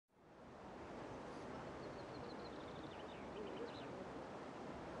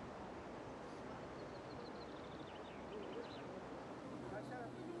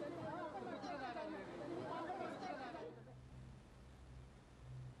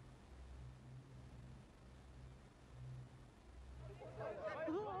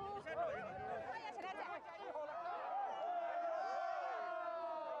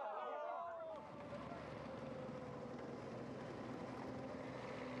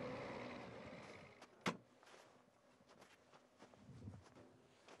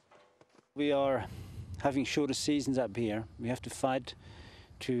We are having shorter seasons up here. We have to fight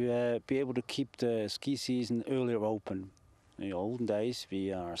to be able to keep the ski season earlier open. In the olden days,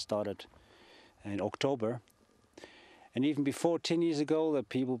 we started in October. And even before, 10 years ago, the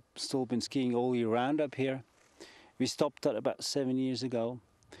people still been skiing all year round up here. We stopped that about 7 years ago.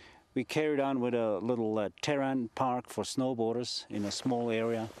 We carried on with a little terrain park for snowboarders in a small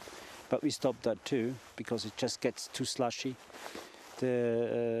area, but we stopped that too because it just gets too slushy.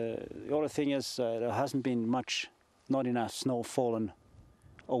 The other thing is there hasn't been not enough snow fallen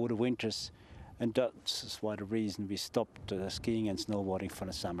over the winters, and that's why the reason we stopped skiing and snowboarding for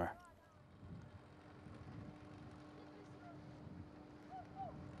the summer.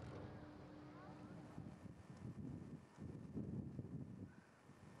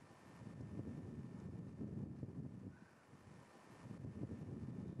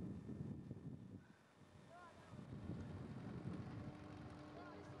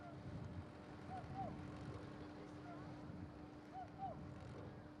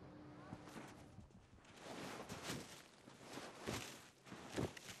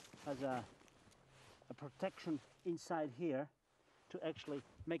 Has a protection inside here to actually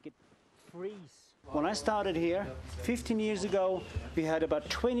make it freeze. When I started here 15 years ago, we had about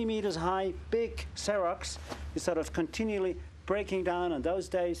 20 meters high big seracs. We sort of continually breaking down on those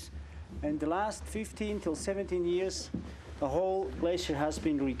days, and the last 15 till 17 years the whole glacier has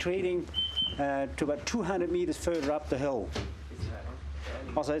been retreating to about 200 meters further up the hill.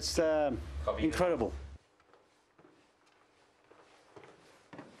 Also, it's incredible.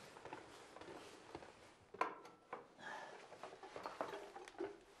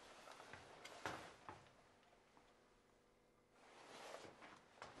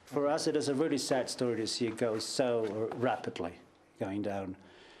 For us, it is a really sad story to see it go so rapidly going down,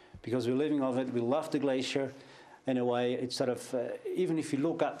 because we're living off it. We love the glacier. In a way, it's sort of even if you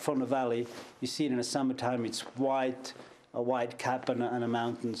look up from the valley, you see it in the summertime. It's white, a white cap and a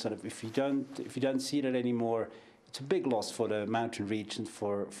mountain. Sort of if you don't see that anymore, it's a big loss for the mountain region,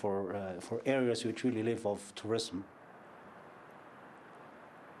 for areas which really live off tourism.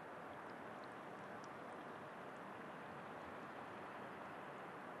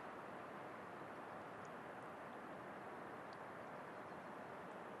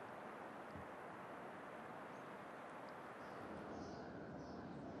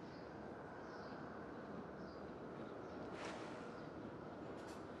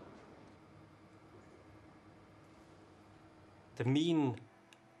 The mean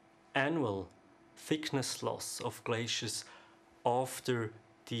annual thickness loss of glaciers after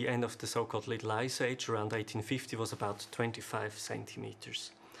the end of the so-called Little Ice Age around 1850 was about 25 centimeters.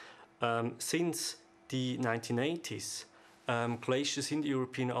 Since the 1980s, glaciers in the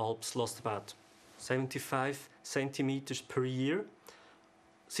European Alps lost about 75 centimeters per year.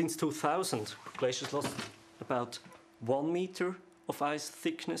 Since 2000, glaciers lost about 1 meter of ice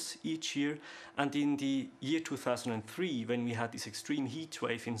thickness each year, and in the year 2003, when we had this extreme heat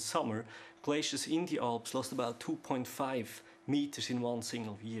wave in summer, glaciers in the Alps lost about 2.5 meters in one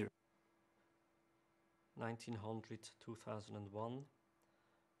single year. 1900, 2001.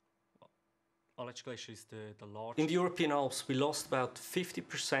 Aletsch Glacier is the largest. In the European Alps, we lost about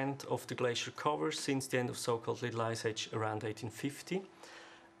 50% of the glacier cover since the end of so-called Little Ice Age around 1850,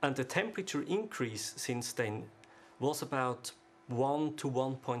 and the temperature increase since then was about 1 to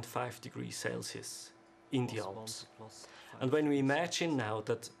 1.5 degrees Celsius in the Alps. And when we imagine now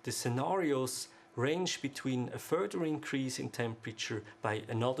that the scenarios range between a further increase in temperature by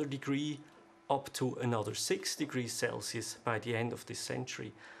another degree up to another 6 degrees Celsius by the end of this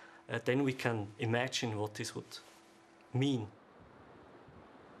century, then we can imagine what this would mean.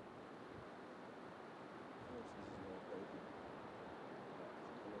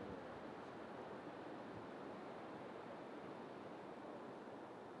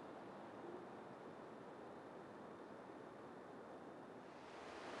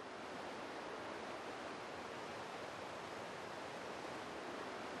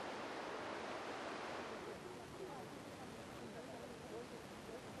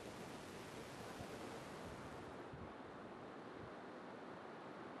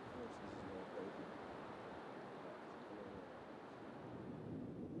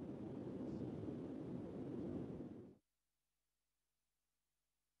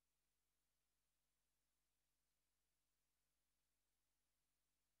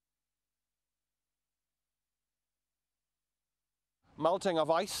 Melting of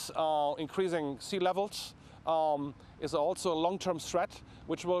ice, increasing sea levels is also a long-term threat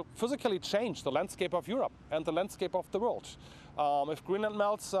which will physically change the landscape of Europe and the landscape of the world. If Greenland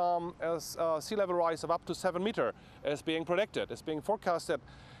melts, a sea level rise of up to 7 meters is being predicted, is being forecasted.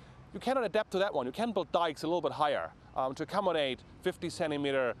 you cannot adapt to that one. You can build dikes a little bit higher to accommodate 50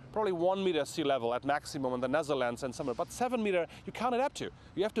 centimeter, probably 1 meter sea level at maximum in the Netherlands and somewhere. But 7 meter, you can't adapt to.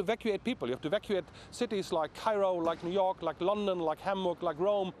 You have to evacuate people. You have to evacuate cities like Cairo, like New York, like London, like Hamburg, like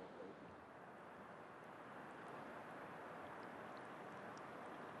Rome.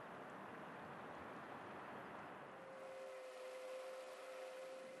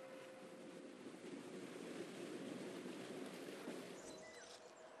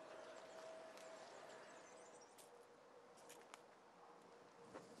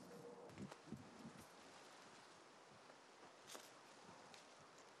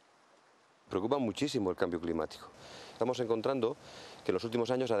 Preocupa muchísimo el cambio climático. Estamos encontrando que en los últimos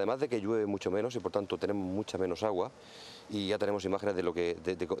años, además de que llueve mucho menos y por tanto tenemos mucha menos agua, y ya tenemos imágenes de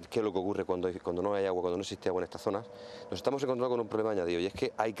qué es lo que ocurre cuando no hay agua, cuando no existe agua en estas zonas, nos estamos encontrando con un problema añadido, y es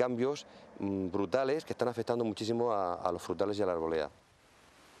que hay cambios brutales que están afectando muchísimo a los frutales y a la arboleda.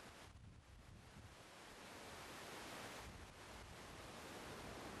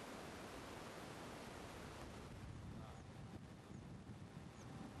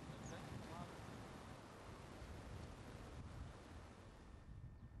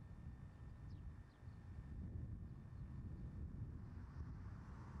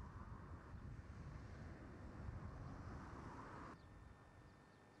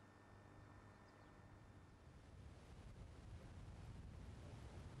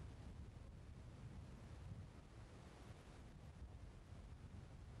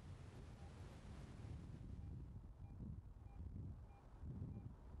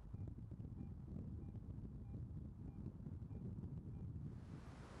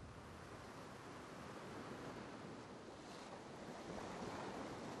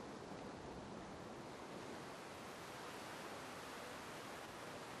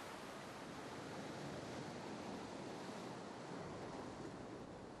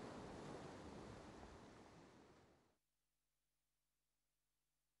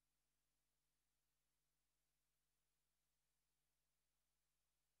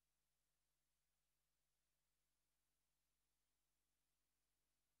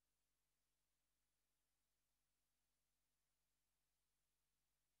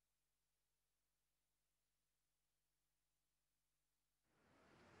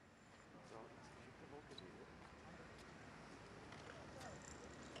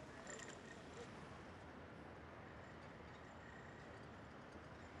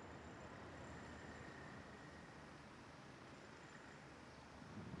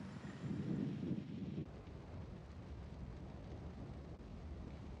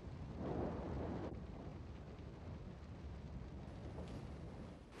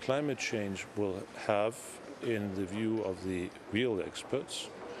 Climate change will have, in the view of the real experts,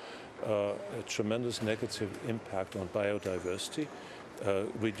 a tremendous negative impact on biodiversity,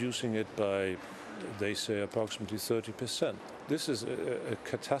 reducing it by, they say, approximately 30%. This is a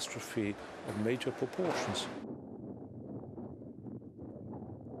catastrophe of major proportions.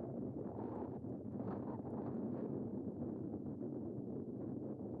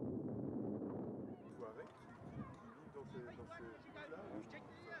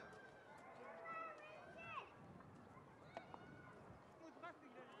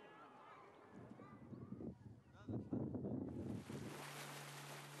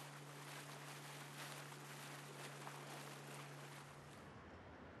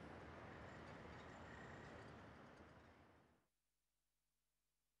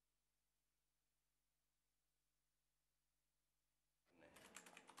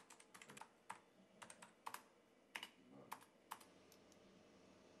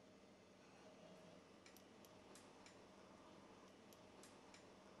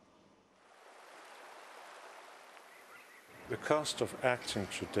 The cost of acting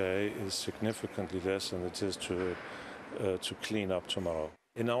today is significantly less than it is to clean up tomorrow.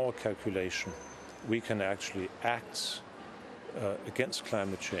 In our calculation, we can actually act against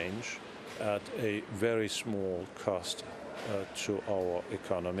climate change at a very small cost to our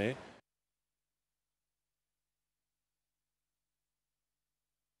economy.